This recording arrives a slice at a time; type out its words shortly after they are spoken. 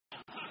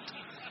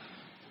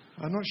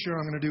I'm not sure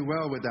I'm going to do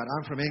well with that.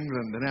 I'm from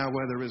England, and our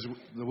weather is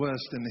the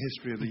worst in the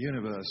history of the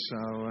universe.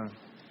 So,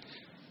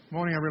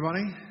 morning,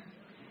 everybody.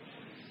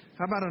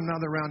 How about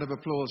another round of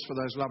applause for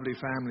those lovely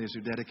families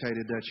who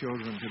dedicated their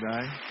children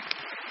today?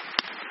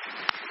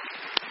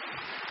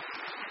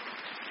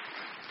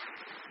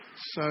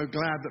 So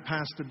glad that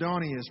Pastor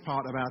Donnie is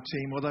part of our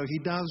team, although he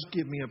does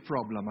give me a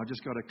problem. I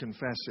just got to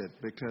confess it,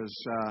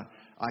 because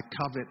I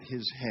covet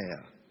his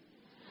hair.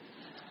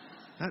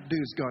 That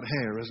dude's got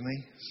hair, isn't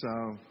he? So,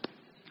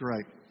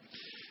 great.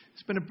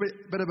 It's been a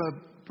bit of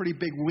a pretty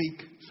big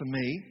week for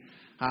me,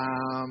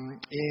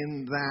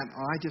 in that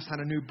I just had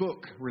a new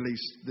book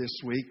released this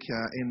week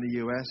in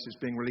the US. It's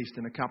being released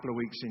in a couple of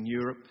weeks in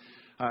Europe.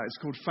 It's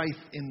called Faith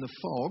in the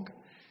Fog.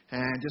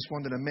 And just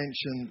wanted to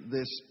mention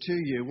this to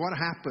you. What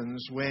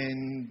happens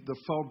when the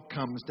fog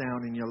comes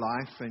down in your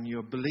life and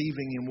you're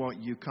believing in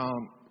what you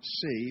can't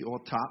see or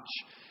touch?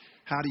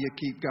 How do you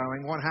keep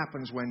going? What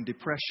happens when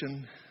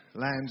depression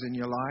lands in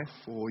your life,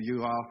 or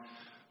you are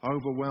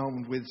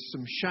overwhelmed with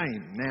some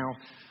shame? Now,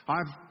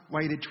 I've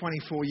waited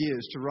 24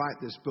 years to write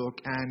this book,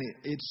 and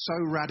it's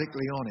so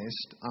radically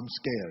honest, I'm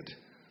scared.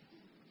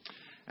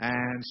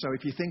 And so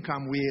if you think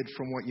I'm weird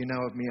from what you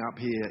know of me up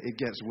here, it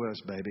gets worse,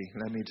 baby,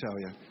 let me tell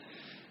you.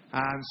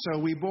 And so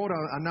we bought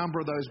a number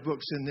of those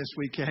books in this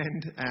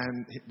weekend.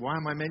 And why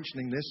am I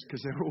mentioning this?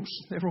 Because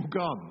they're all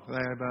gone.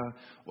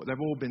 They've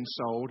all been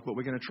sold. But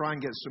we're going to try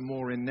and get some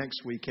more in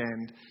next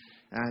weekend.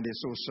 And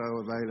it's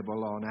also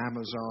available on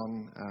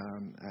Amazon,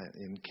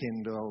 in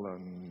Kindle,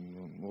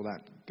 and all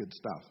that good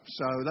stuff.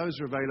 So those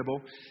are available.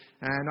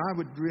 And I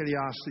would really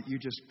ask that you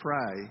just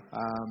pray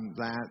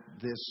that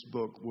this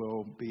book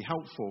will be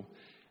helpful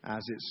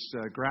as it's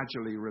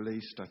gradually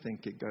released. I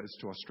think it goes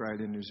to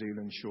Australia and New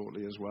Zealand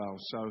shortly as well.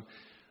 So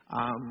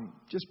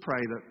just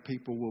pray that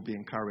people will be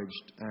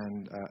encouraged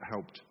and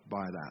helped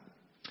by that.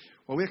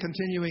 Well, we're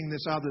continuing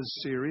this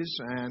Others series,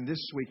 and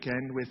this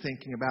weekend we're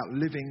thinking about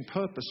living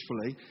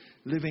purposefully.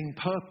 Living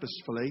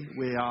purposefully.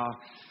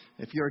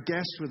 If you're a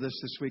guest with us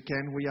this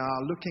weekend, we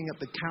are looking at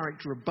the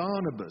character of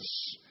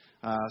Barnabas,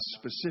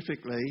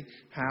 specifically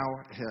how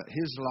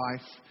his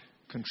life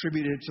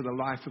contributed to the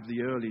life of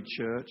the early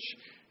church.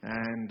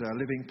 And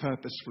Living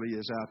Purposefully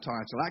is our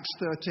title.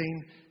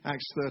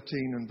 Acts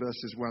 13 and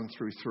verses 1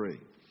 through 3.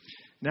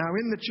 Now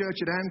in the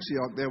church at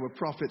Antioch there were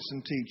prophets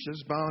and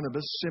teachers: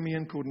 Barnabas,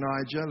 Simeon called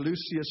Niger,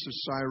 Lucius of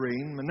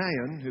Cyrene,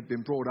 Manaen, who'd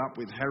been brought up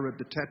with Herod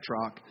the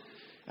Tetrarch,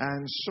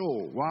 and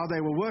Saul. While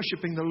they were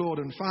worshipping the Lord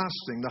and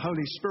fasting, the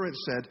Holy Spirit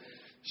said,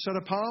 "Set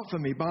apart for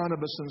me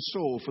Barnabas and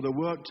Saul for the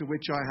work to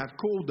which I have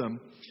called them."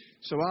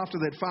 So after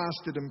they'd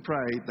fasted and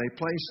prayed, they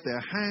placed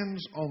their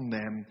hands on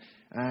them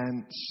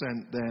and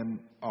sent them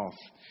off.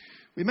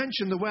 We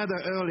mentioned the weather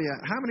earlier.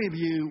 How many of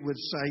you would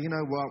say, you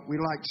know what, we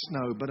like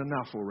snow, but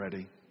enough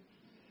already?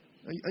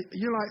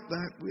 You like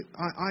that?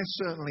 I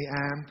certainly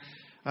am.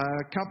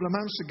 A couple of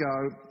months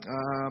ago,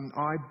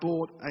 I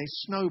bought a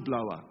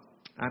snowblower.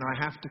 And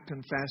I have to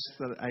confess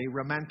that a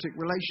romantic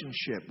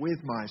relationship with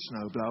my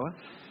snowblower.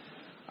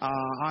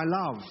 I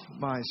love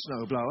my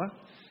snowblower.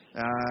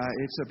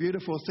 It's a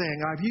beautiful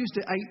thing. I've used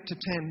it 8 to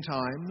 10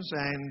 times,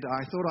 and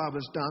I thought I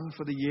was done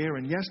for the year.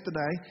 And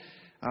yesterday,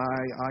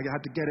 I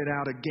had to get it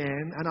out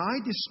again. And I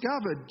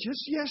discovered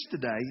just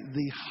yesterday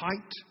the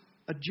height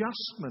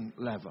adjustment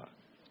lever.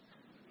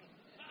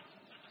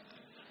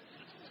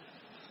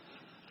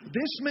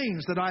 This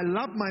means that I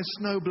love my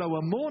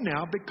snowblower more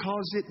now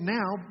because it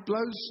now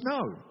blows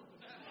snow.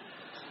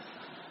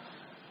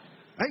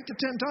 8 to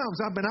 10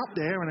 times I've been up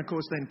there, and of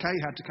course then Kay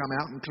had to come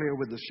out and clear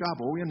with the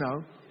shovel, you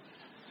know.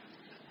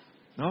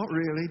 Not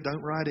really,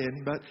 don't write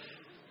in. But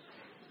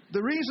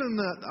the reason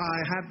that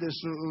I had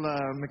this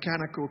little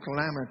mechanical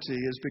calamity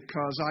is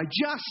because I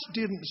just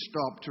didn't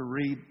stop to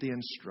read the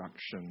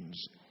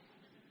instructions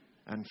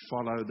and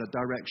follow the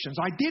directions.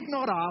 I did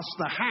not ask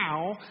the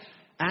how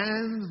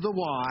and the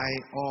why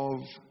of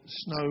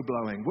snow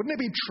blowing. Wouldn't it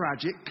be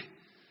tragic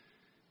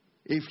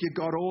if you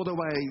got all the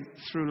way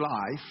through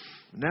life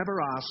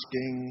never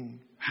asking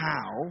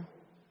how,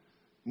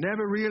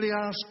 never really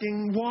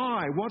asking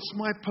why? What's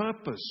my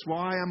purpose?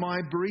 Why am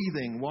I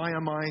breathing? Why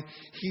am I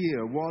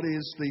here? What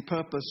is the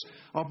purpose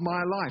of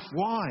my life?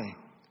 Why?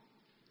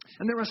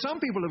 And there are some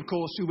people, of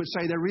course, who would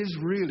say there is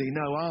really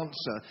no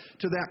answer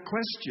to that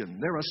question.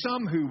 There are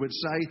some who would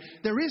say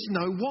there is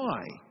no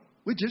why.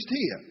 We're just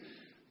here.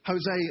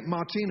 Jose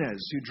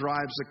Martinez, who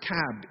drives a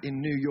cab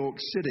in New York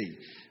City.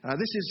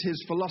 This is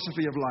his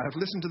philosophy of life.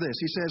 Listen to this.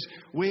 He says,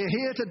 "We're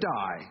here to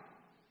die.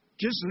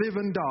 Just live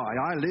and die.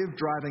 I live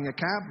driving a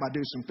cab. I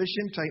do some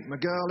fishing, take my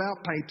girl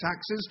out, pay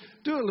taxes,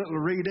 do a little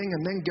reading,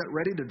 and then get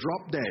ready to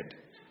drop dead."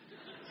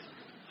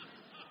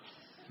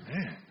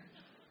 Man.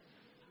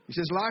 He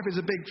says, life is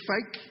a big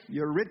fake.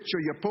 You're rich or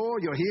you're poor.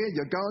 You're here,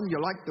 you're gone.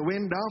 You're like the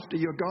wind. After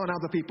you're gone,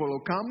 other people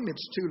will come.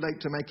 It's too late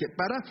to make it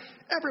better.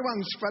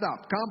 Everyone's fed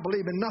up. Can't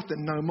believe in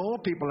nothing no more.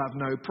 People have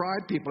no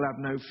pride. People have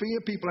no fear.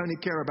 People only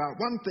care about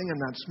one thing,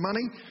 and that's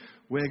money.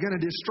 We're going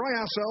to destroy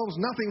ourselves.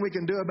 Nothing we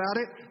can do about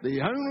it.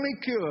 The only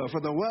cure for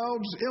the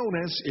world's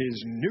illness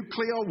is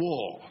nuclear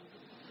war.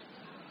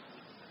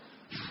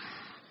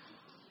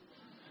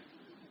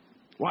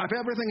 Wipe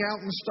everything out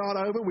and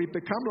start over. We've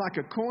become like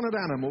a cornered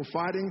animal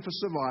fighting for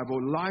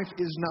survival. Life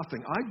is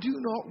nothing. I do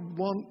not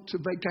want to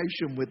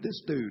vacation with this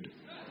dude.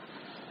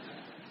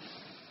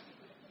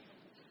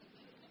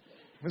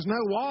 There's no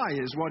why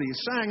is what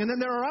he's saying. And then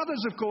there are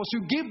others, of course,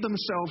 who give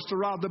themselves to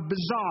rather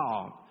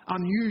bizarre,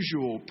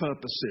 unusual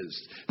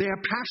purposes. Their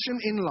passion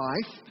in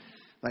life,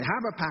 they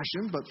have a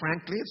passion, but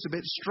frankly, it's a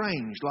bit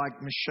strange, like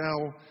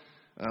Michel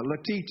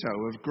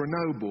Letito of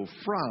Grenoble,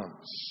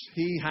 France.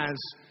 He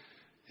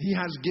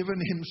has given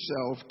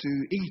himself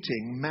to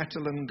eating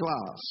metal and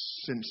glass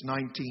since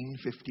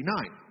 1959.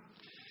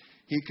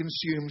 He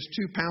consumes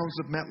 2 pounds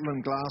of metal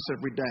and glass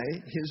every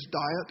day. His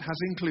diet has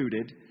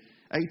included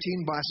 18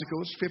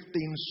 bicycles,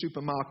 15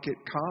 supermarket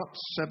carts,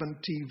 7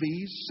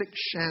 TVs, 6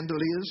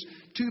 chandeliers,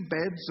 2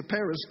 beds, a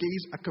pair of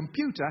skis, a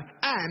computer,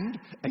 and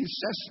a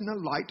Cessna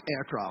light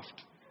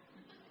aircraft.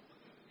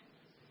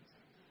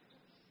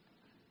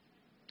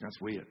 That's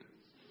weird.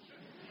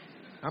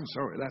 I'm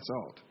sorry, that's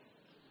odd.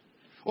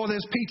 Or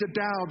there's Peter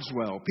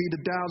Dowdeswell.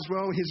 Peter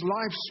Dowdeswell, his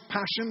life's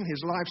passion,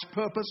 his life's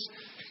purpose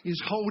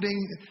is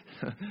holding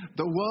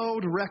the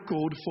world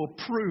record for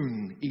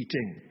prune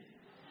eating.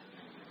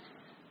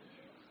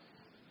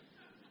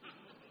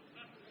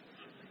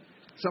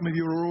 Some of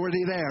you are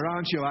already there,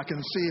 aren't you? I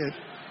can see it.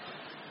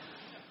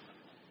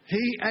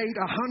 He ate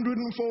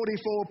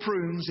 144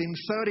 prunes in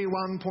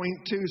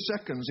 31.2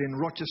 seconds in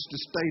Rochester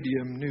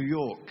Stadium, New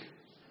York.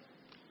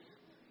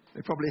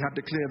 They probably had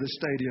to clear the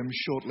stadium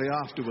shortly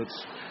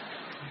afterwards.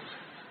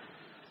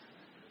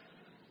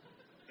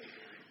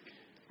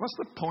 What's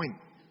the point?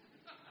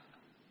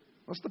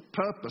 What's the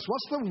purpose?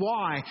 What's the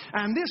why?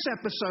 And this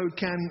episode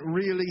can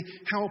really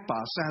help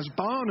us as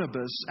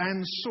Barnabas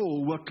and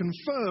Saul were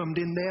confirmed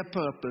in their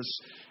purpose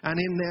and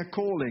in their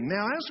calling.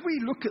 Now, as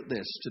we look at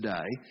this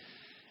today,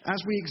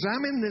 as we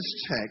examine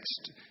this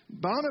text,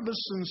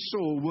 Barnabas and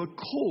Saul were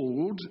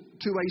called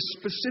to a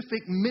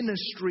specific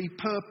ministry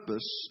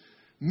purpose,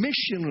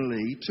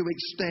 missionally, to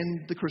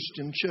extend the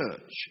Christian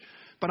church.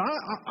 But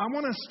I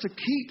want us to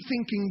keep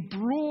thinking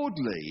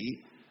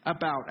broadly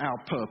about our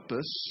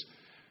purpose,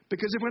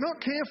 because if we're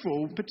not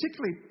careful,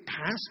 particularly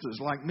pastors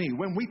like me,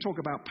 when we talk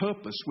about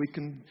purpose, we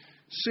can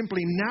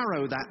simply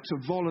narrow that to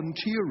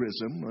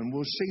volunteerism, and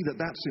we'll see that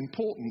that's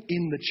important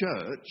in the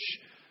church.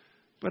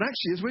 But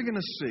actually, as we're going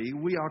to see,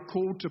 we are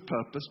called to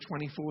purpose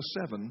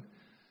 24/7,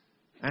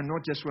 and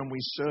not just when we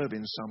serve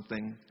in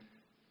something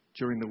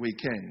during the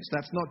weekends.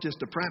 That's not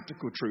just a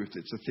practical truth,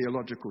 it's a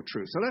theological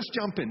truth. So let's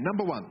jump in.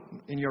 Number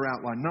one, in your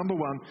outline. Number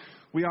one,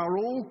 we are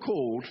all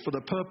called for the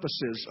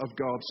purposes of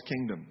God's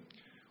kingdom.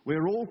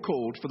 We're all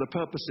called for the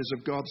purposes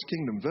of God's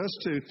kingdom. Verse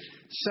 2,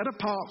 set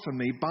apart for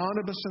me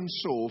Barnabas and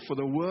Saul for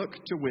the work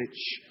to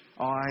which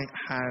I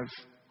have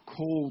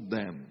called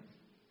them.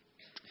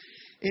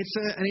 It's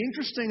an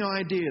interesting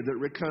idea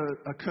that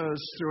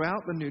occurs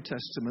throughout the New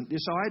Testament,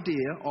 this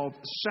idea of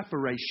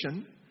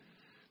separation.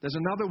 There's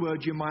another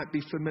word you might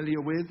be familiar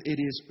with. It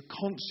is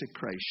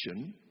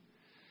consecration.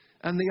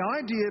 And the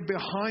idea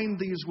behind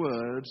these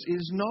words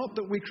is not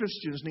that we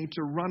Christians need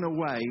to run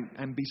away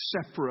and be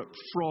separate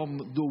from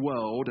the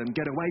world and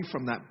get away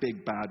from that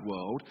big bad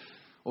world,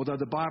 although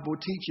the Bible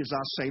teaches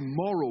us a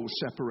moral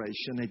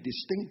separation, a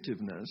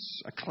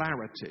distinctiveness, a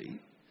clarity.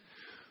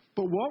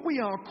 But what we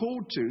are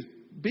called to,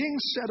 being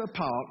set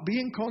apart,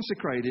 being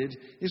consecrated,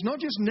 is not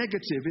just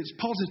negative, it's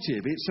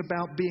positive. It's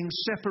about being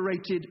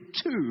separated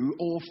to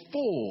or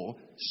for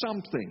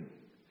something.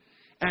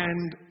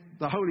 And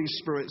the Holy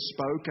Spirit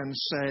spoke and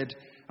said,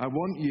 I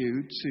want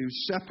you to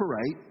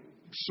separate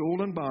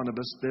Saul and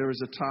Barnabas. There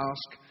is a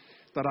task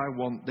that I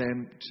want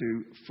them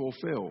to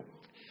fulfill.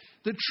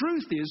 The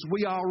truth is,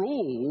 we are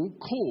all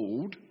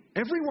called,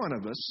 every one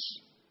of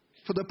us,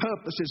 for the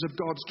purposes of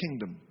God's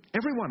kingdom.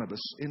 Every one of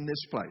us in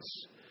this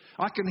place.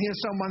 I can hear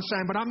someone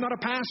saying, but I'm not a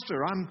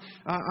pastor.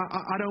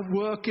 I don't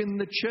work in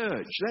the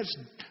church.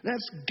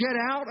 Let's get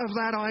out of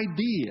that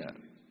idea.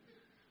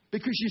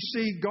 Because you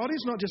see, God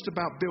is not just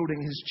about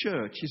building his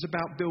church. He's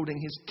about building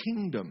his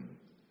kingdom.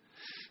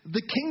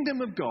 The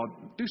kingdom of God,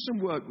 do some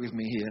work with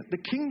me here.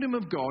 The kingdom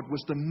of God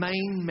was the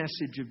main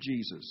message of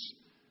Jesus.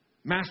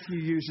 Matthew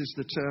uses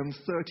the term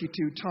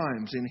 32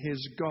 times in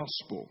his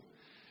gospel.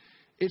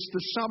 It's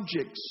the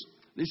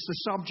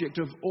subject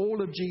of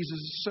all of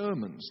Jesus'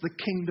 sermons,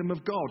 the kingdom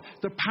of God.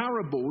 The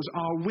parables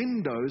are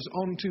windows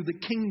onto the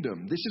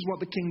kingdom. This is what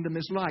the kingdom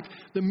is like.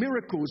 The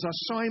miracles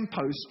are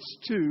signposts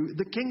to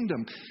the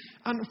kingdom.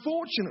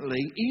 Unfortunately,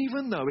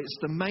 even though it's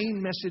the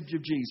main message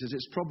of Jesus,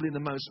 it's probably the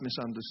most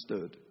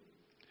misunderstood.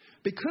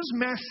 Because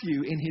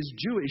Matthew, in his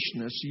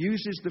Jewishness,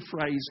 uses the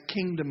phrase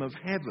kingdom of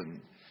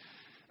heaven,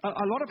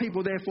 a lot of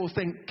people therefore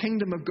think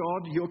kingdom of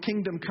God, your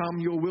kingdom come,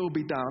 your will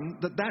be done,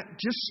 that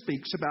just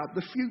speaks about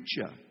the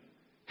future.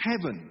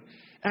 Heaven.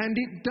 And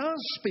it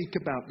does speak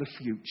about the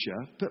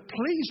future, but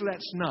please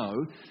let's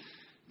know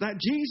that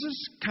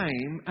Jesus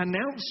came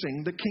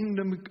announcing the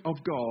kingdom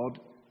of God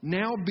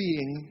now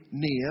being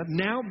near,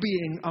 now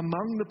being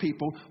among the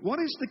people. What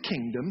is the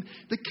kingdom?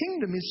 The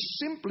kingdom is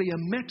simply a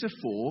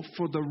metaphor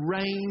for the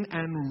reign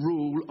and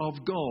rule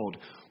of God.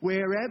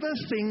 Wherever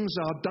things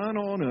are done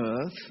on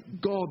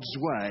earth God's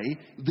way,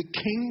 the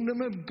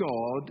kingdom of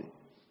God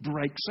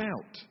breaks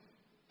out.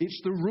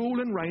 It's the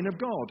rule and reign of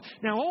God.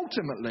 Now,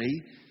 ultimately,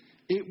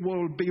 it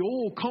will be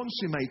all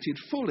consummated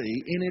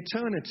fully in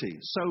eternity.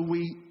 So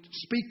we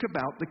speak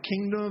about the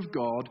kingdom of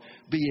God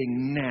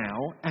being now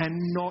and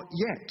not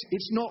yet.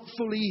 It's not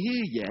fully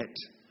here yet,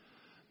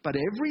 but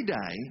every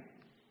day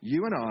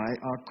you and I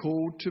are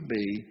called to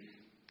be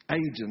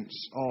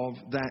agents of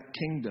that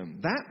kingdom.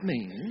 That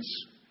means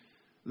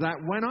that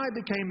when I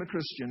became a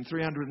Christian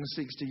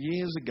 360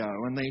 years ago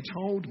and they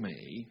told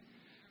me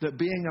that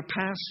being a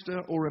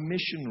pastor or a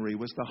missionary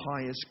was the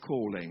highest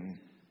calling,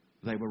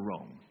 they were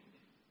wrong.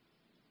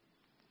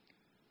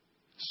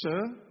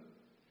 Sir,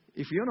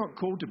 if you're not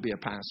called to be a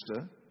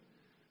pastor,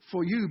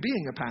 for you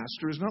being a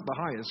pastor is not the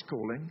highest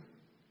calling.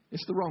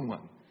 It's the wrong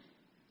one.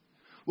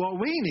 What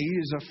we need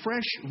is a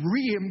fresh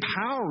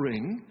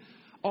re-empowering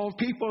of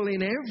people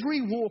in every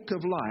walk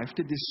of life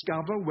to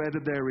discover whether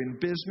they're in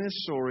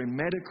business or in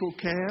medical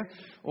care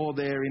or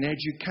they're in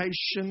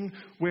education,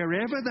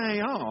 wherever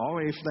they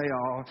are, if they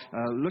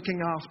are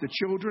looking after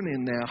children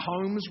in their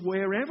homes,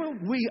 wherever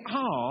we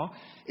are,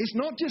 it's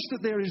not just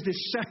that there is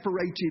this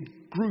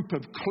separated group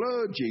of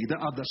clergy that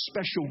are the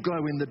special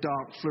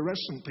glow-in-the-dark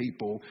fluorescent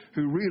people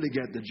who really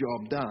get the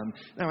job done.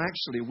 No,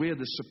 actually, we're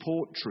the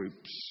support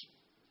troops.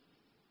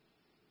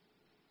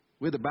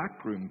 We're the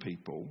backroom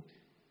people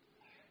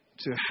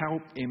to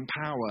help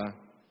empower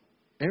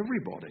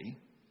everybody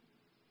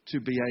to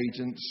be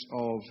agents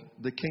of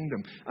the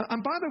kingdom.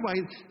 And by the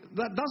way,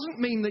 that doesn't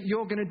mean that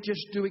you're going to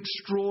just do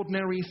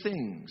extraordinary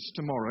things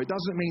tomorrow. It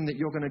doesn't mean that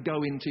you're going to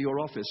go into your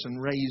office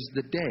and raise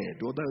the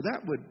dead, although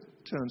that would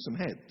turn some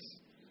heads.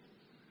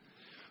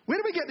 Where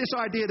do we get this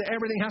idea that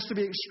everything has to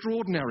be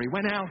extraordinary?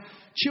 When our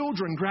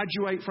children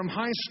graduate from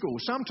high school,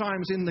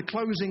 sometimes in the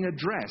closing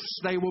address,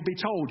 they will be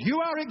told, "You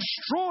are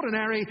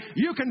extraordinary.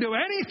 You can do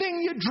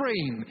anything you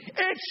dream."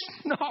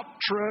 It's not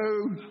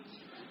true.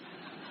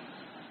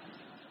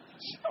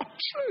 It's not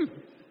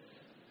true.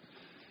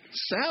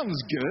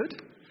 Sounds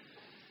good.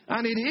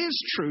 And it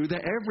is true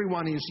that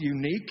everyone is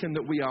unique and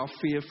that we are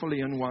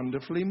fearfully and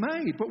wonderfully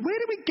made. But where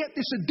do we get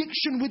this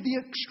addiction with the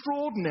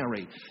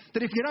extraordinary?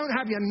 That if you don't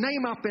have your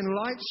name up in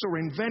lights or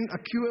invent a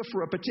cure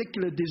for a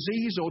particular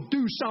disease or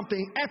do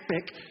something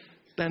epic,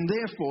 then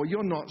therefore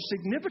you're not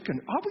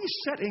significant. Are we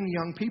setting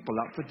young people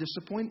up for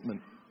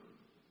disappointment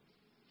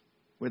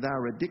with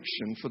our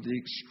addiction for the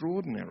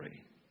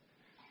extraordinary?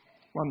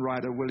 One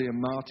writer, William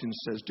Martin,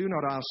 says, "Do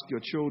not ask your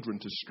children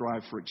to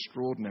strive for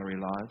extraordinary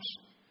lives.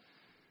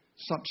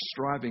 Such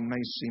striving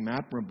may seem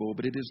admirable,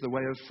 but it is the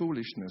way of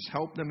foolishness.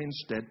 Help them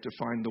instead to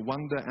find the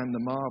wonder and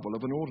the marvel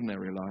of an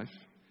ordinary life.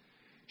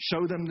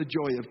 Show them the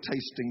joy of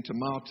tasting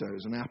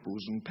tomatoes and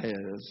apples and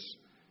pears.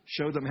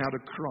 Show them how to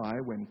cry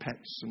when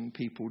pets and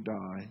people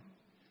die.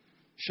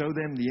 Show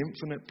them the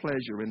infinite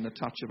pleasure in the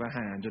touch of a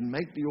hand, and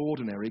make the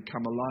ordinary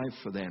come alive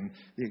for them.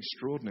 The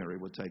extraordinary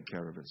will take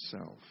care of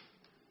itself."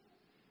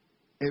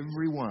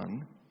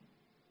 Everyone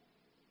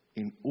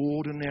in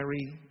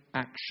ordinary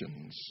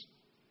actions,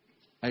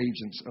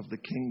 agents of the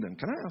kingdom.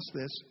 Can I ask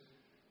this?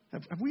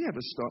 Have we ever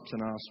stopped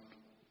and asked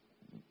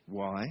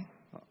why?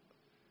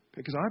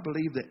 Because I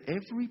believe that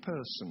every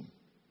person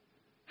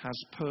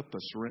has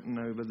purpose written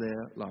over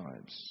their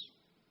lives.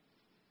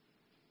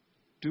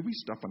 Do we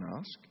stop and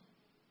ask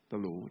the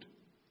Lord,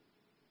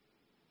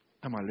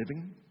 am I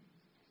living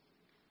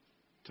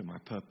to my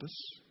purpose?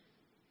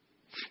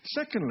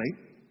 Secondly,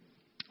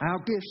 our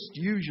gifts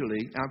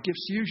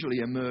usually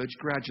emerge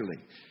gradually.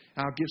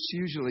 Our gifts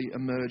usually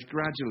emerge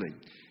gradually.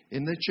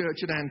 In the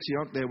church at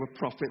Antioch, there were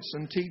prophets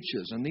and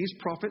teachers. And these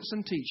prophets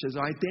and teachers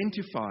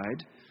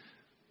identified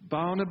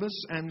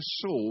Barnabas and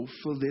Saul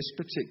for this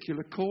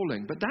particular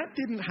calling. But that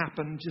didn't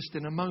happen just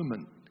in a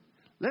moment.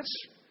 Let's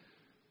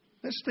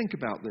think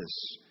about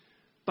this.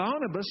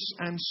 Barnabas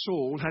and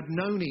Saul had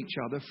known each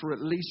other for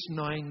at least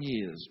 9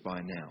 years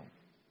by now.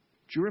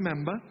 Do you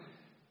remember?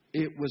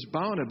 It was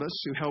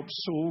Barnabas who helped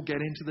Saul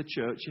get into the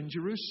church in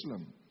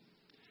Jerusalem.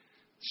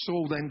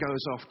 Saul then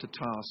goes off to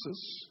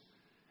Tarsus.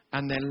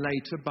 And then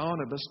later,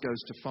 Barnabas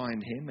goes to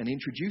find him and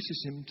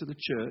introduces him to the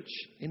church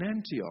in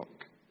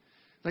Antioch.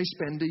 They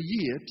spend a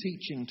year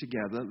teaching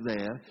together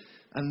there.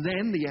 And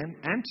then the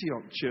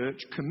Antioch church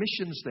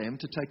commissions them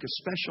to take a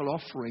special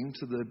offering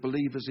to the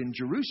believers in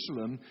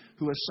Jerusalem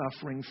who are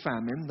suffering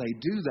famine. They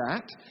do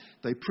that.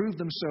 They prove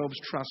themselves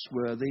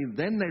trustworthy.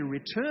 Then they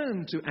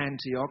return to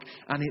Antioch.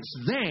 And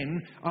it's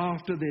then,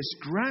 after this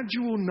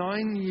gradual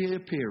 9-year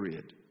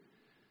period,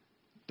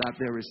 that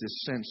there is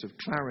this sense of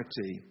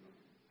clarity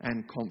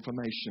and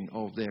confirmation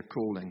of their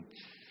calling.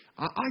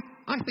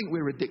 I think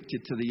we're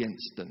addicted to the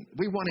instant.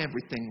 We want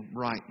everything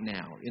right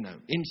now,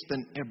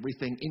 instant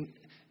everything,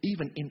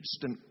 even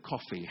instant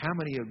coffee. How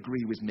many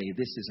agree with me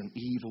this is an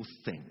evil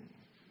thing?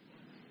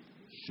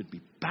 Should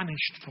be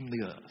banished from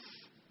the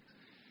earth.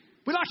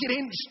 We like it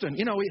instant.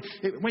 You know,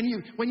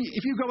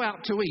 if you go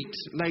out to eat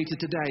later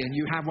today and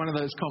you have one of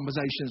those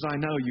conversations I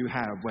know you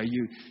have where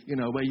you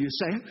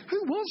say,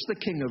 who was the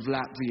king of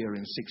Latvia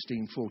in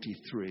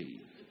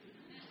 1643?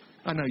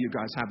 I know you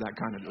guys have that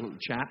kind of little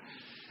chat.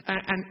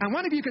 And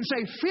one of you can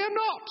say, fear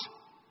not,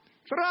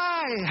 for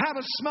I have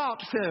a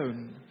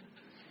smartphone.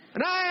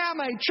 And I am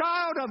a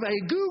child of a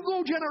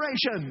Google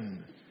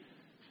generation.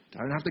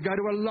 Don't have to go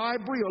to a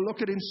library or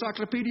look at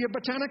Encyclopedia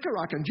Britannica.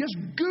 I can just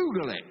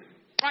Google it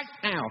right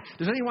now.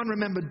 Does anyone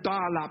remember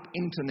dial-up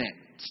internet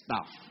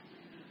stuff?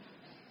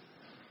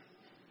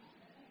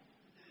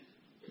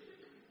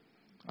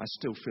 I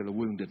still feel a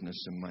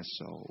woundedness in my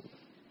soul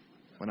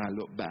when I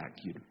look back.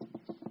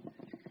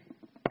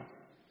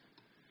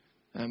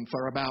 And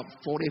for about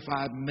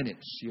 45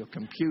 minutes, your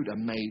computer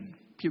made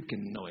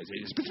puking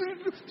noises.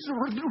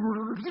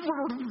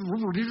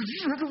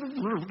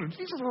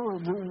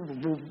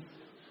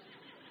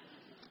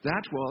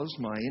 That was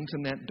my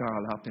internet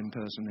dial-up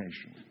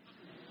impersonation.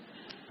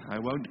 I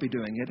won't be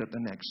doing it at the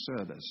next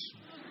service.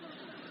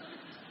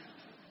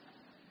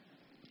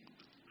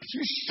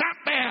 You sat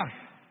there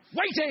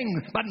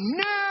waiting, but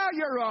now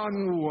you're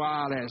on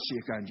wireless.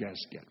 You can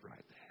just get right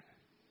there.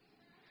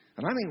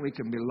 And I think we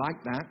can be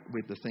like that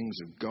with the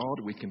things of God.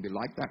 We can be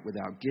like that with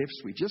our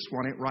gifts. We just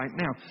want it right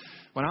now.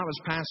 When I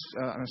was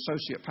an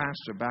associate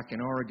pastor back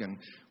in Oregon,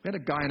 we had a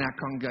guy in our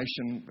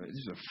congregation.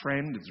 He's a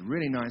friend. He's a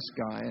really nice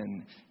guy.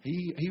 And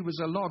he was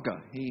a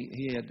logger.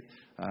 He had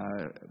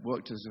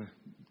worked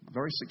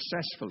very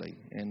successfully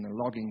in the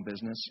logging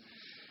business.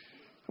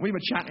 We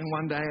were chatting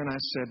one day, and I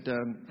said,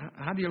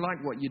 how do you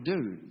like what you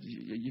do?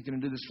 You're going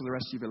to do this for the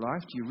rest of your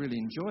life? Do you really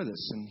enjoy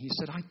this? And he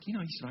said,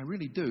 I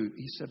really do.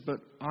 He said, but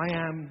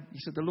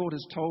the Lord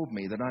has told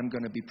me that I'm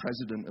going to be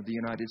president of the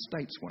United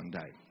States one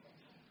day.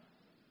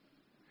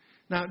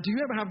 Now, do you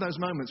ever have those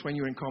moments when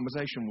you're in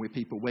conversation with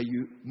people where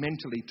you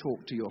mentally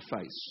talk to your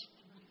face?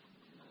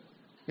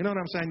 You know what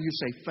I'm saying? You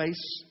say,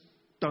 face,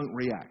 don't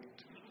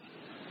react.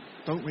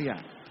 Don't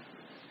react.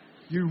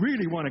 You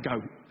really want to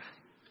go.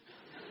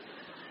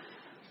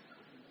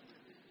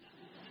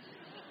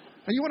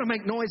 And you want to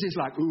make noises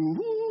like, ooh,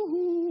 ooh,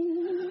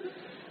 ooh.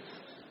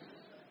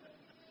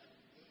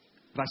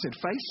 But I said,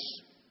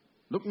 face,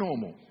 look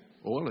normal,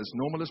 or as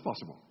normal as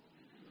possible.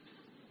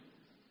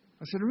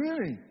 I said,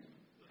 really?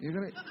 You're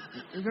going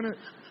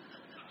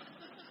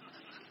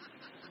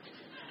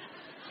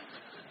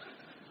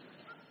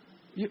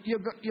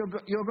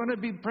to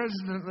be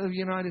president of the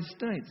United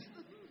States?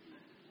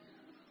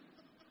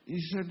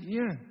 He said,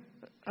 yeah.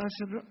 I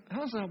said,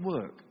 how's that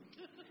work?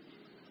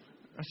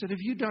 I said,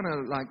 have you done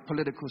a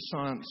political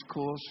science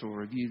course,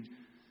 or have you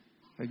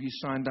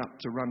signed up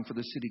to run for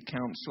the city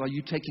council? Are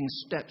you taking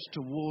steps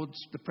towards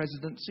the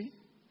presidency?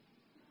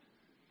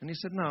 And he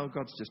said, no,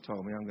 God's just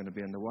told me I'm going to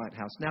be in the White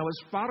House. Now, as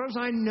far as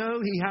I know,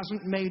 he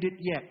hasn't made it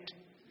yet.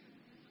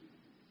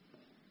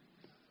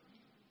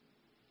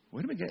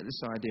 Where do we get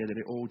this idea that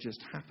it all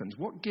just happens?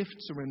 What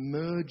gifts are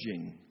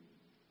emerging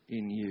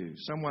in you?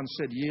 Someone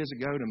said years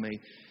ago to me,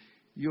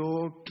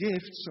 your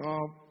gifts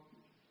are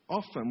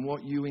often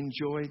what you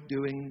enjoy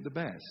doing the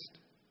best.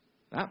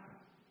 That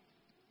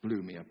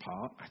blew me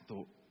apart. I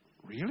thought,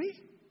 really?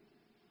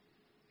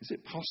 Is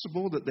it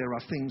possible that there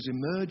are things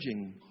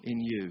emerging in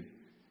you?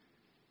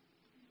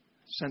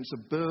 Sense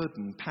of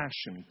burden,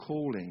 passion,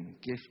 calling,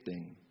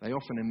 gifting. They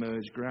often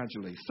emerge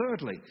gradually.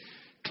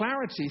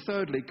 Clarity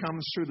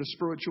comes through the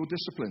spiritual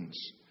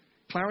disciplines.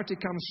 Clarity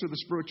comes through the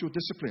spiritual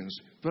disciplines.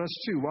 Verse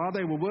 2, while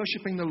they were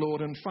worshiping the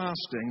Lord and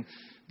fasting,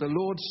 the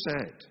Lord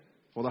said,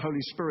 or the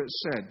Holy Spirit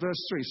said,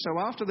 verse 3, so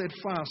after they'd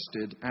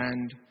fasted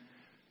and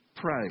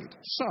prayed.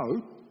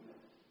 So,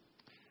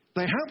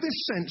 they have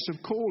this sense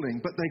of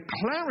calling, but they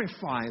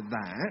clarify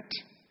that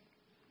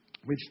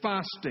with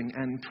fasting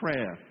and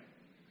prayer.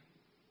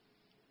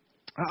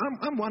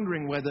 I'm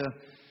wondering whether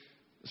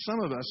some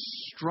of us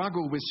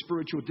struggle with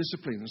spiritual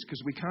disciplines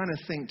because we kind of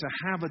think to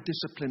have a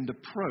disciplined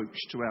approach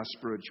to our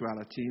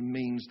spirituality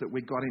means that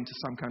we got into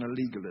some kind of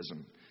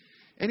legalism.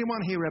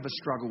 Anyone here ever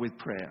struggle with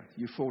prayer?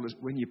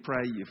 When you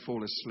pray, you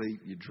fall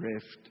asleep, you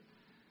drift,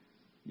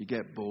 you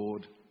get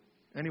bored.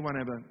 Anyone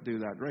ever do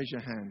that? Raise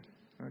your hand.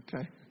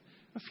 Okay.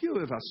 A few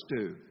of us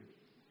do.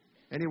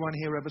 Anyone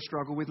here ever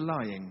struggle with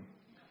lying?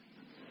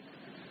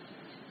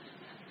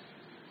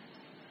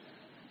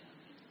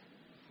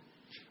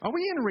 Are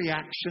we in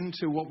reaction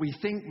to what we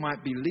think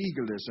might be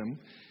legalism?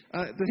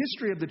 The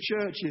history of the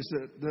church is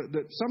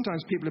that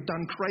sometimes people have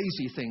done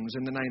crazy things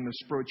in the name of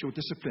spiritual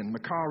discipline.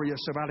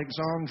 Macarius of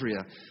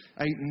Alexandria,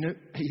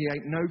 he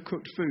ate no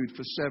cooked food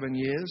for 7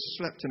 years,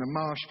 slept in a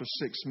marsh for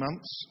 6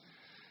 months,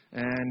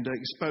 and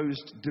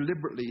exposed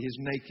deliberately his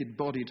naked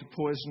body to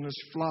poisonous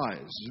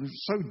flies.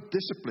 So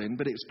disciplined,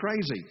 but it's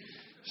crazy.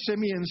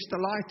 Simeon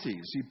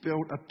Stylites, he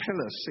built a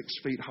pillar 6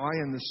 feet high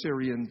in the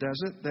Syrian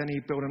desert. Then he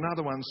built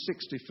another one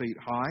 60 feet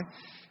high.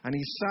 And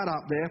he sat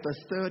up there for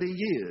 30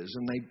 years.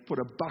 And he pulled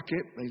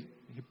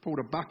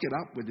a bucket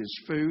up with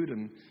his food.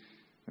 And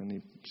he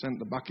sent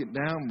the bucket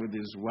down with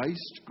his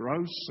waste,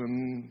 gross,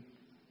 and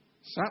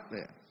sat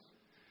there.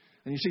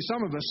 And you see,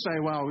 some of us say,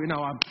 well,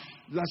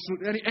 that's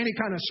any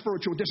kind of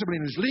spiritual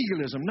discipline is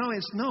legalism. No,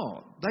 it's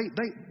not.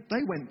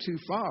 They went too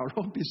far,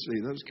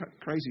 obviously. Those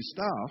crazy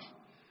stuff.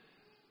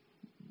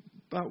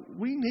 But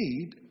we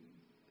need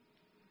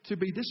to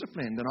be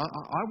disciplined. And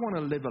I want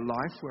to live a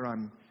life where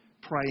I'm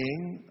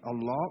praying a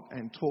lot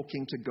and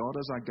talking to God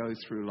as I go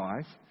through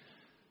life.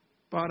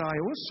 But I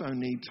also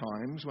need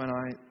times when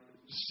I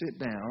sit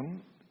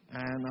down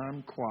and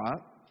I'm quiet.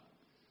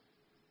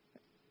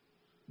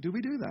 Do we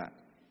do that?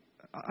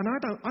 And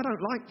I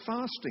don't like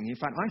fasting. In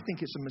fact, I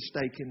think it's a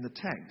mistake in the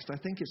text. I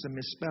think it's a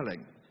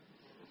misspelling.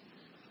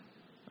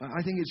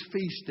 I think it's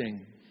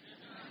feasting.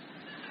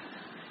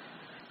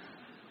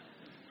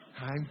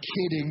 I'm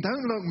kidding.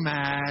 Don't look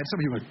mad. Some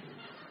of you are.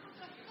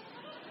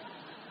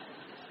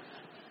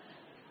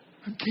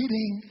 I'm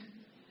kidding.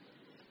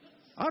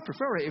 I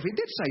prefer it if it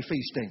did say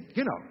feasting.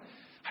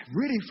 I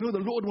really feel the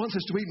Lord wants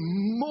us to eat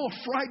more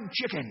fried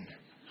chicken.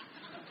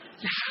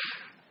 Yeah.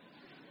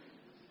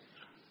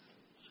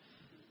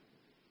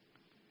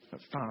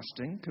 But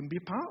fasting can be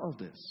a part of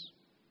this.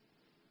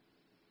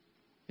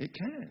 It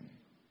can.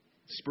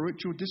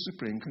 Spiritual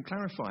discipline can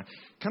clarify.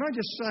 Can I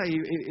just say,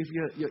 if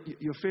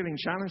you're feeling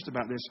challenged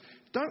about this,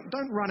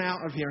 don't run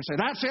out of here and say,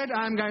 that's it,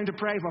 I'm going to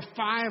pray for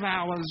 5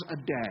 hours a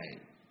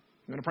day.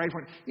 I'm going to pray for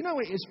it.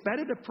 It's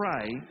better to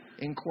pray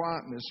in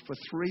quietness for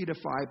 3 to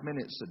 5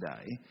 minutes a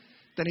day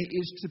than it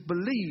is to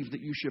believe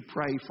that you should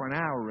pray for an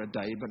hour a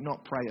day but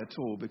not pray at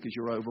all because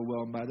you're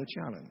overwhelmed by the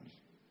challenge.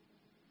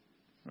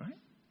 Right?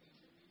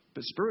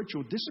 But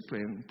spiritual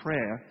discipline,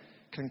 prayer,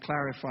 can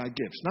clarify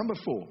gifts. Number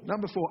four,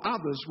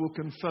 others will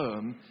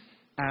confirm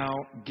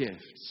our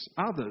gifts.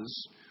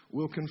 Others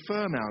will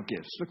confirm our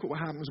gifts. Look at what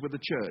happens with the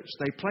church.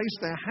 They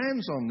placed their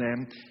hands on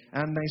them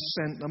and they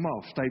sent them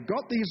off. They've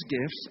got these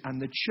gifts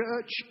and the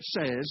church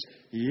says,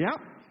 yep,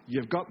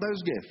 you've got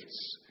those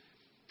gifts.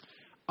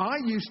 I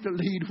used to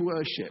lead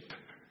worship.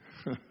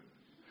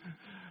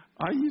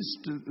 I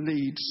used to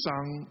lead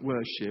sung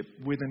worship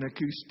with an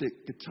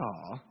acoustic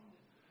guitar.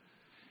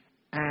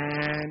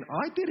 And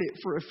I did it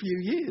for a few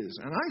years,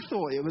 and I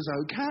thought it was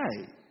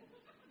okay.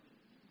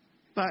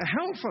 But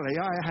helpfully,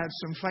 I had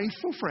some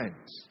faithful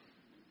friends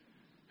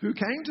who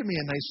came to me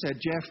and they said,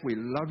 Jeff, we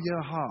love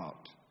your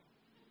heart.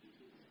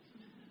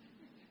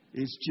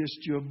 It's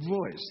just your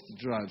voice that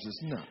drives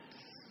us nuts.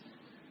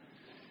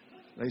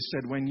 They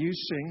said, when you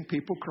sing,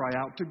 people cry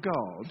out to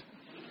God,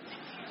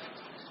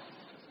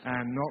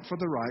 and not for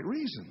the right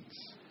reasons.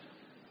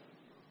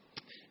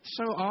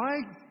 So I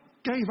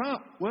gave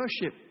up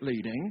worship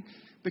leading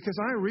because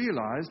I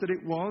realized that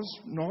it was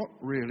not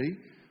really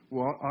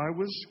what I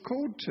was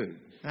called to.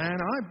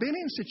 And I've been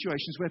in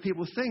situations where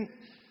people think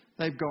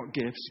they've got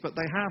gifts, but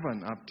they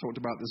haven't. I've talked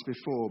about this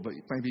before, but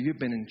maybe you've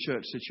been in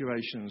church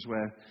situations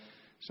where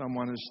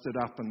someone has stood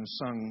up and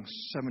sung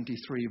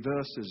 73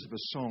 verses of a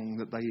song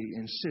that they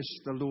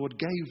insist the Lord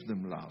gave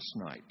them last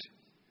night.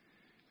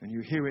 And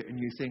you hear it and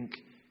you think,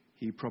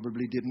 he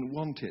probably didn't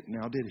want it,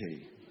 now did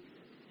he?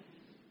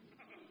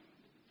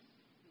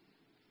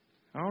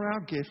 Are our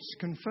gifts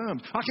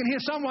confirmed? I can hear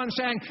someone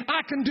saying,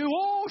 I can do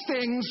all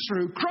things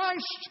through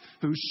Christ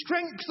who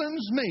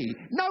strengthens me.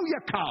 No, you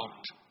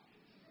can't.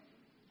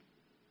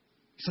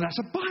 So that's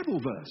a Bible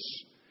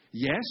verse.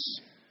 Yes,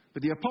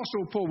 but the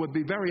Apostle Paul would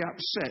be very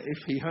upset if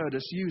he heard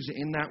us use it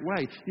in that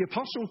way. The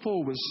Apostle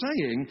Paul was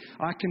saying,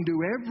 I can do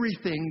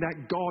everything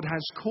that God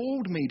has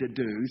called me to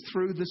do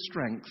through the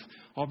strength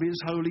of His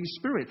Holy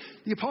Spirit.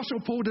 The Apostle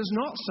Paul does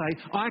not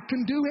say, I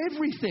can do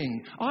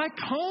everything. I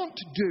can't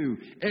do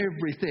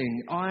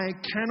everything. I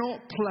cannot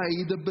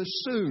play the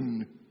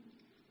bassoon.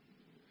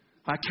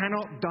 I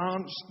cannot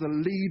dance the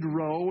lead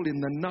role in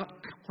the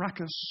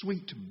Nutcracker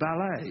Suite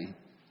ballet.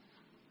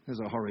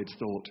 There's a horrid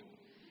thought.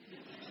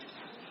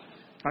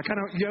 I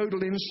cannot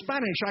yodel in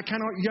Spanish. I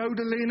cannot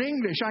yodel in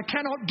English. I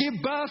cannot give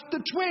birth to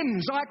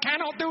twins. I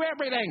cannot do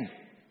everything.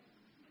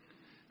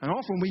 And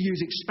often we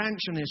use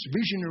expansionist,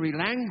 visionary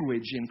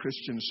language in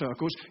Christian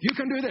circles. You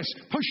can do this.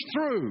 Push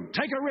through.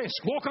 Take a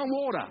risk. Walk on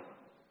water.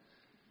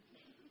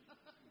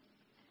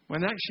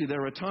 When actually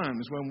there are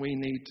times when we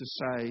need to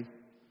say,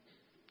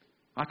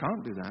 I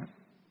can't do that.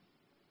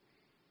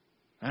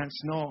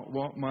 That's not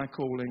what my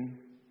calling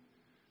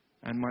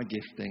and my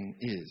gifting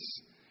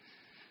is.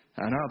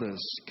 And others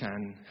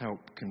can help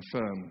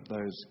confirm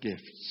those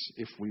gifts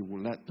if we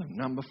will let them.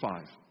 Number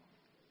 5.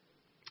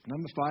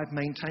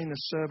 Maintain a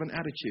servant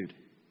attitude.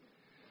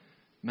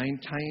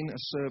 Maintain a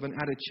servant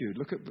attitude.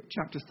 Look at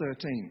chapter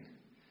 13.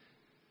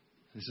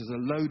 This is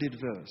a loaded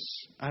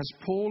verse. As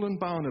Paul and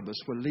Barnabas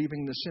were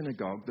leaving the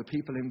synagogue, the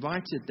people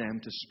invited them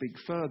to speak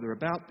further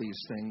about these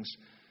things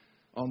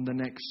on the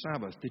next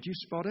Sabbath. Did you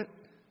spot it?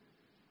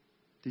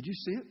 Did you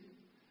see it?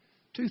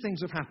 2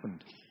 things have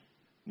happened.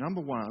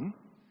 Number 1,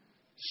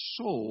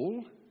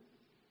 Saul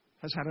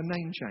has had a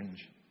name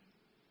change.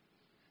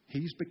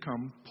 He's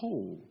become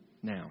Paul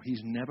now.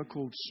 He's never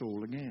called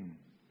Saul again.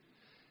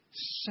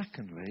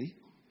 Secondly,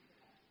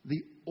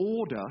 the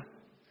order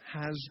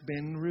has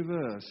been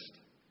reversed.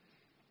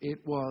 It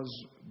was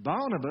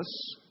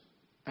Barnabas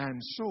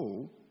and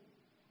Saul.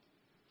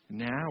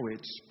 Now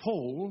it's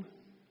Paul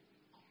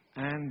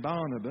and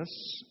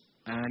Barnabas,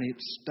 and it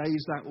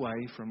stays that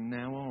way from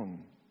now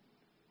on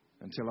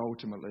until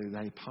ultimately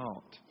they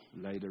part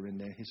later in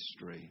their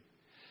history.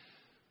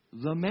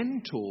 The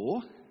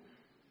mentor,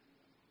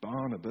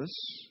 Barnabas,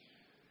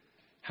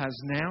 has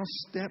now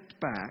stepped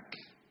back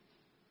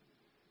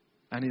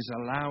and is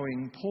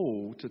allowing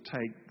Paul to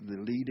take the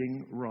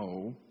leading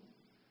role.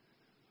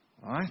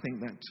 I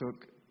think that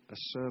took a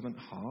servant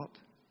heart.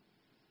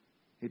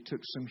 It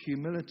took some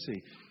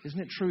humility. Isn't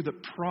it true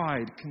that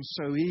pride can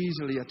so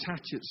easily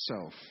attach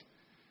itself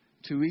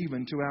to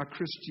our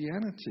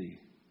Christianity?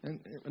 And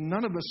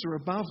none of us are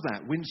above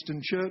that.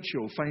 Winston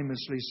Churchill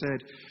famously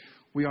said,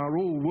 "We are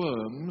all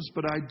worms,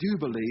 but I do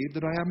believe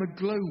that I am a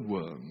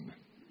glowworm."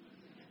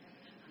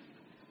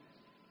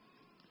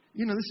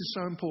 You know, this is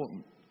so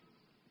important.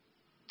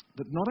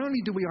 That not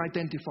only do we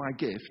identify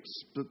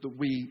gifts, but that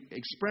we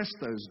express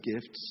those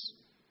gifts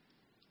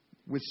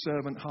with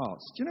servant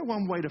hearts. Do you know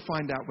one way to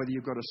find out whether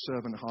you've got a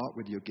servant heart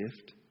with your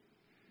gift?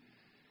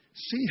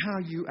 See how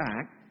you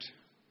act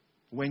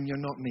when you're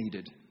not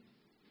needed.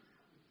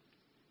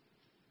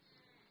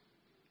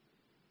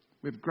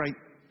 We have a great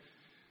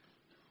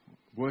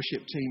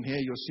worship team here.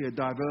 You'll see a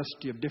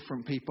diversity of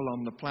different people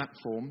on the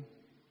platform.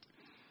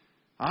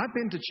 I've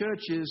been to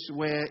churches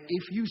where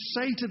if you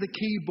say to the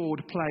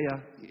keyboard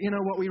player, "You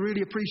know what, we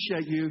really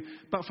appreciate you,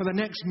 but for the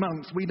next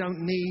month we don't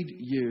need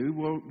you.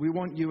 Well, we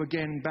want you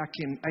again back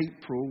in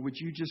April. Would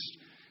you just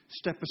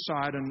step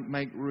aside and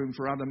make room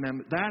for other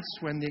members?"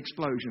 That's when the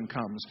explosion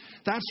comes.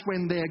 That's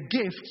when their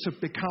gifts have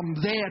become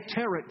their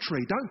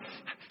territory.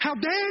 How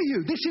dare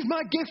you? This is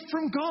my gift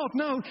from God.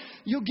 No,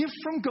 your gift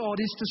from God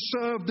is to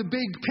serve the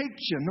big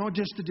picture, not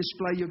just to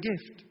display your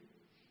gift.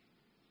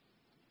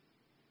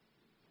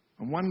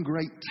 And one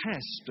great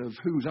test of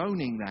who's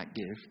owning that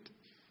gift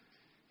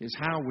is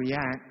how we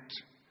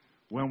act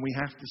when we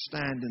have to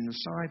stand in the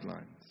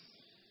sidelines.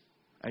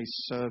 A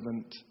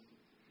servant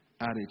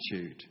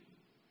attitude.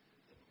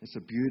 It's a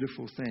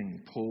beautiful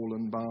thing. Paul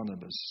and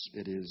Barnabas,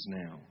 it is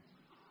now.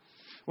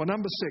 Well,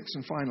 number 6,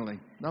 and finally,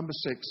 number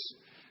 6,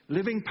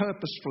 living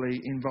purposefully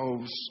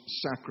involves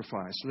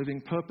sacrifice. Living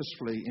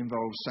purposefully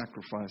involves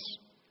sacrifice.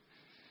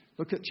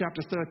 Look at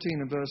chapter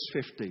 13 and verse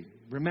 50.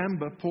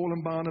 Remember, Paul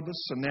and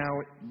Barnabas are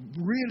now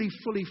really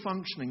fully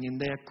functioning in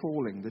their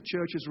calling. The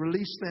church has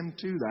released them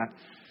to that.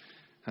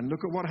 And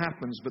look at what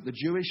happens. But the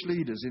Jewish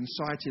leaders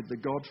incited the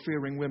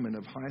God-fearing women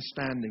of high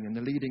standing and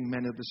the leading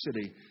men of the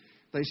city.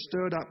 They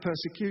stirred up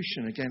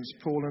persecution against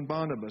Paul and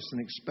Barnabas and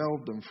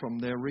expelled them from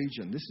their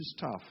region. This is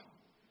tough.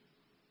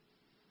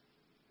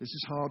 This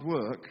is hard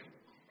work.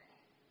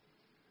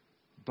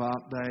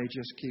 But they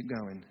just keep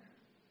going.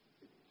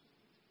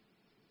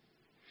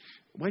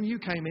 When you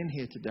came in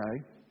here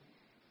today,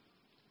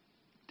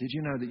 did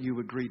you know that you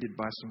were greeted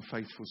by some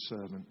faithful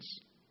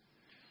servants?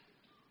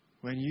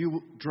 When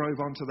you drove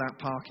onto that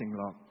parking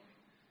lot,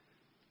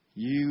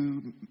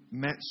 you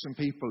met some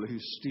people who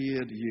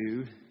steered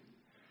you,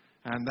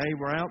 and they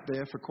were out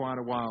there for quite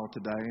a while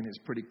today, and it's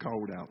pretty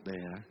cold out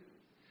there.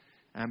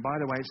 And by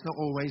the way, it's not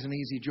always an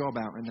easy job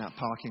out in that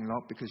parking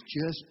lot, because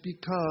just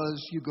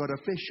because you've got a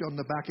fish on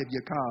the back of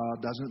your car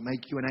doesn't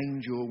make you an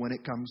angel when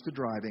it comes to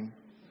driving.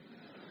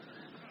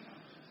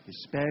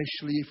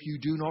 Especially if you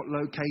do not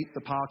locate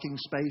the parking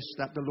space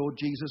that the Lord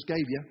Jesus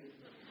gave you.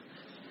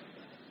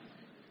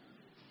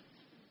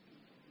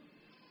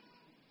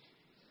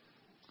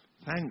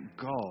 Thank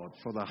God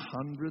for the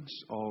hundreds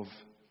of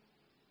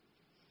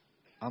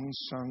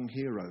unsung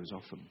heroes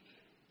often,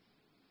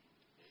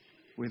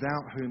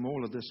 without whom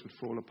all of this would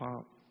fall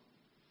apart.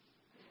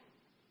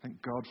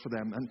 Thank God for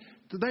them. And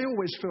do they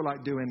always feel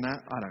like doing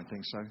that? I don't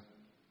think so.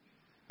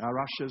 Our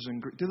ushers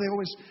and do they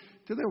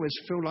always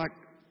feel like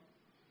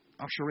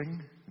ushering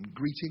and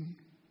greeting?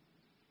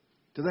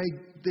 Do they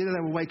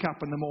ever wake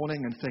up in the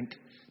morning and think,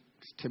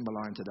 "It's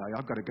Timberline today,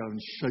 I've got to go and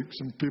shake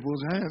some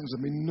people's hands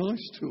and be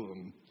nice to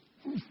them"?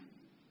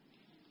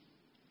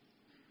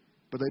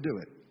 But they do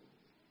it.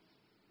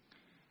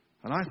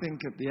 And I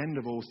think at the end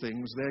of all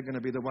things, they're going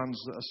to be the ones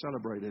that are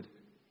celebrated.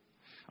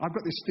 I've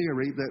got this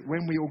theory that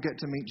when we all get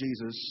to meet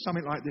Jesus,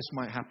 something like this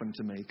might happen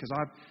to me, because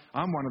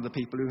I'm one of the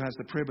people who has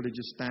the privilege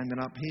of standing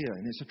up here,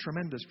 and it's a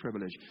tremendous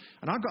privilege.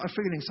 And I've got a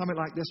feeling something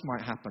like this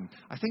might happen.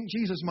 I think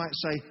Jesus might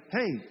say,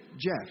 "Hey,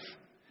 Jeff,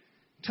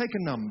 take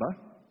a number.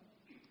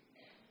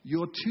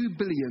 You're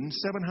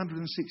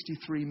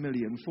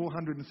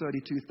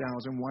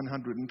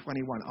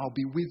 2,763,432,121. I'll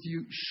be with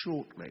you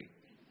shortly.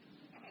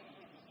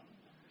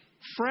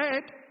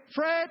 Fred,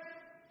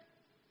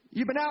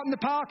 you've been out in the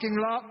parking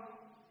lot.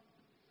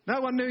 No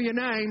one knew your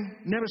name.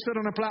 Never stood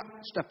on a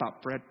platform. Step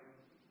up, Fred."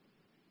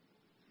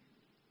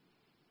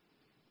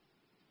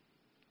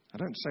 I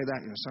don't say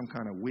that in some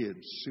kind of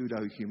weird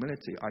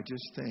pseudo-humility. I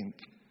just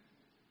think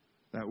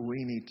that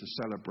we need to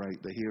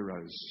celebrate the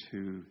heroes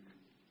who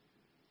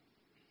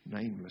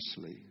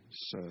namelessly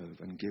serve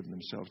and give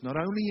themselves. Not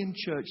only in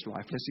church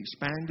life, let's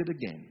expand it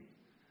again.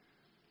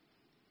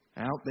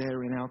 Out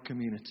there in our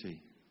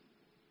community.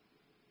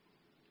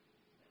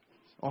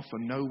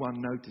 Often no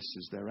one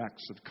notices their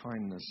acts of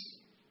kindness.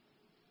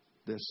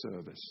 their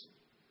service.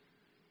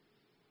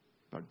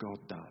 But God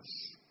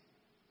does.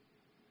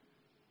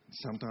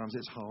 Sometimes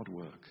it's hard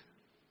work.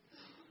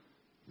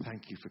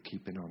 Thank you for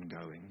keeping on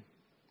going.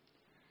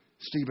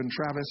 Stephen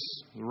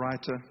Travis, the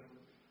writer,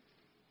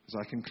 as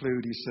I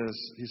conclude, he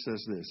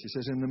says this. He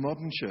says, in the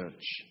modern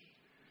church,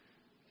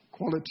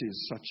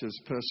 qualities such as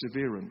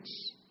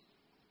perseverance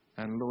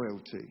and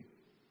loyalty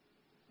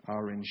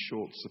are in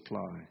short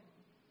supply.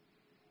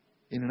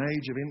 In an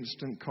age of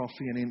instant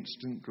coffee and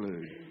instant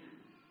glue,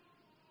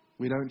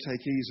 we don't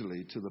take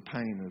easily to the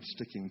pain of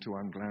sticking to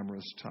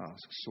unglamorous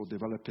tasks or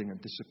developing a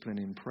discipline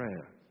in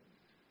prayer.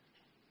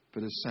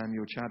 But as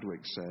Samuel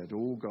Chadwick said,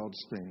 all God's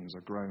things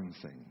are grown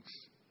things.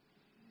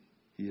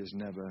 He is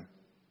never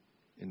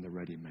in the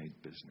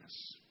ready-made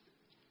business.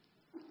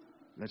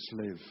 Let's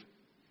live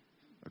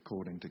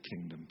according to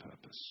kingdom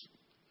purpose.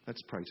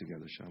 Let's pray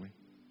together, shall we?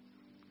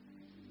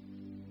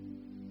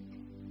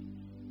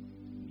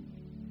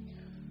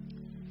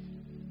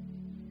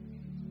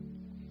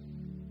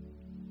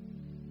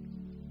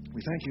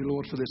 We thank you,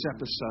 Lord, for this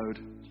episode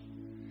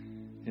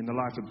in the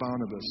life of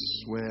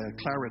Barnabas where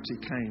clarity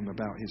came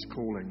about his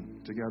calling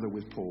together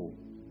with Paul.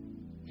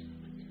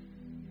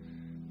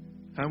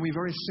 And we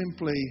very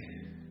simply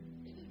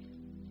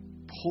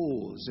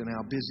pause in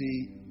our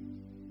busy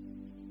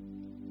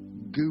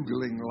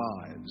Googling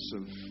lives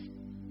of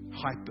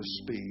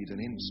hyperspeed and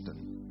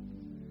instant.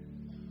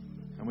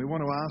 And we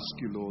want to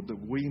ask you, Lord, that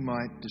we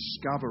might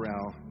discover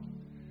our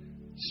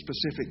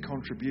specific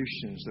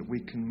contributions that we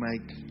can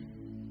make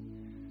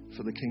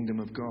for the kingdom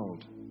of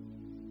God.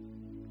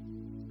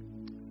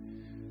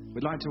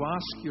 We'd like to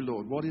ask you,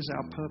 Lord, what is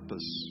our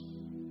purpose?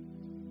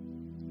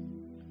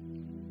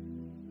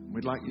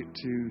 We'd like you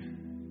to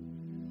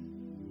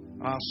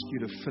ask you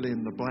to fill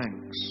in the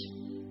blanks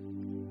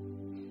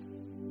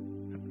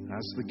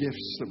as the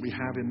gifts that we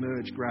have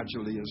emerge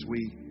gradually as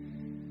we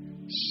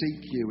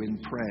seek you in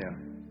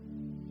prayer,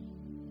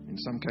 in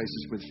some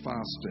cases with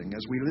fasting,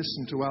 as we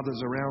listen to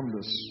others around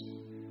us.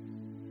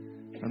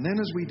 And then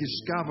as we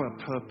discover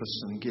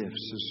purpose and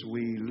gifts, as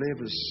we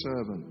live as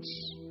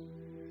servants,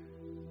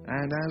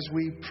 and as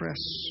we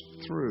press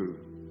through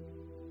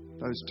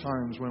those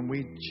times when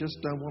we just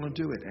don't want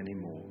to do it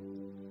anymore,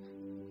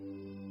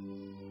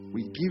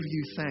 we give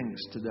you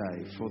thanks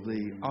today for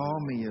the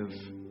army of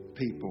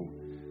people,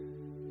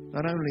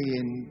 not only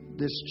in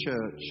this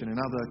church and in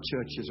other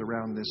churches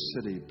around this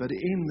city, but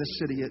in the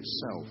city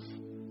itself.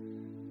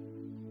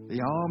 The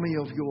army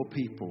of your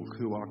people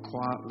who are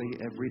quietly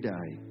every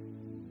day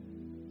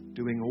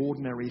doing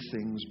ordinary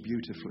things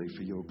beautifully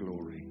for your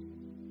glory.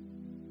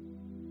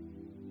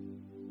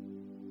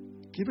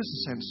 Give us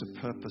a sense of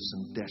purpose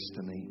and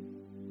destiny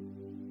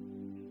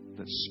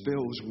that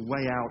spills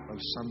way out of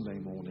Sunday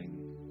morning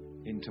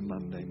into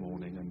Monday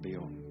morning and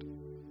beyond.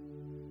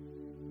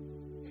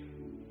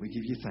 We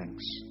give you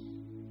thanks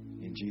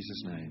in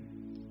Jesus' name.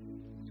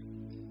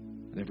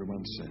 And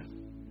everyone said,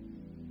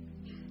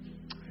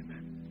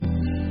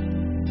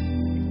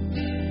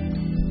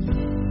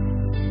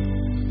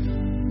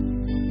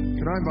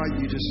 Can I invite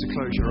you just to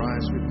close your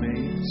eyes with me?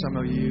 Some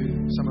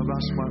of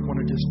us might want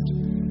to just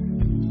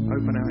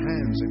open our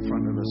hands in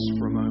front of us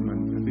for a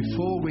moment. And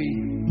before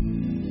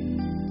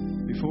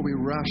we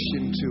rush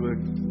into a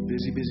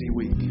busy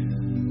week,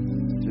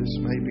 just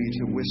maybe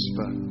to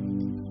whisper,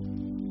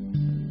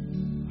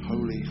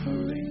 holy,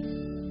 holy.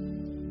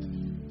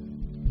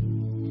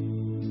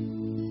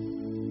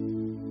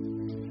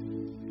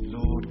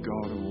 Lord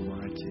God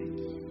Almighty,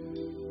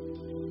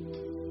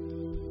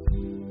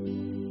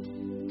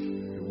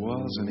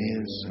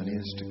 and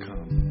is to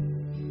come.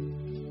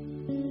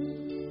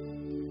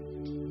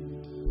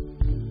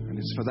 And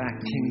it's for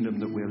that kingdom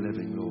that we're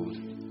living, Lord.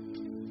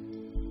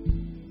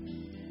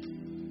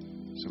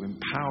 So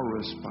empower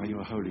us by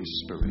your Holy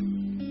Spirit.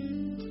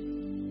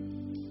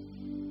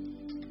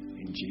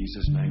 In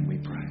Jesus' name we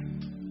pray.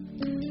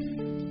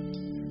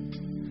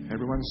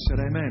 Everyone said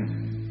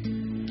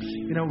amen.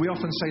 You know, we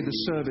often say the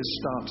service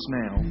starts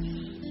now.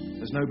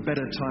 There's no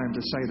better time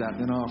to say that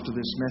than after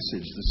this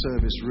message. The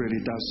service really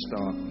does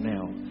start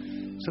now.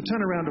 So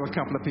turn around to a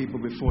couple of people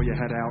before you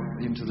head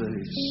out into the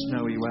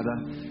snowy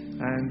weather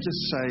and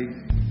just say,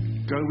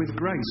 go with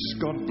grace.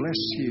 God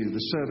bless you. The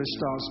service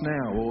starts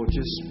now. Or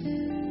just,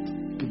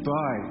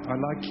 goodbye. I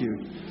like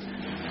you.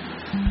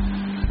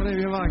 Whatever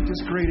you like,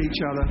 just greet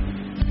each other.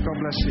 God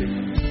bless you.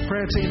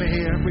 Prayer team are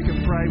here. We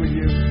can pray with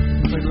you.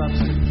 We'd love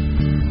to.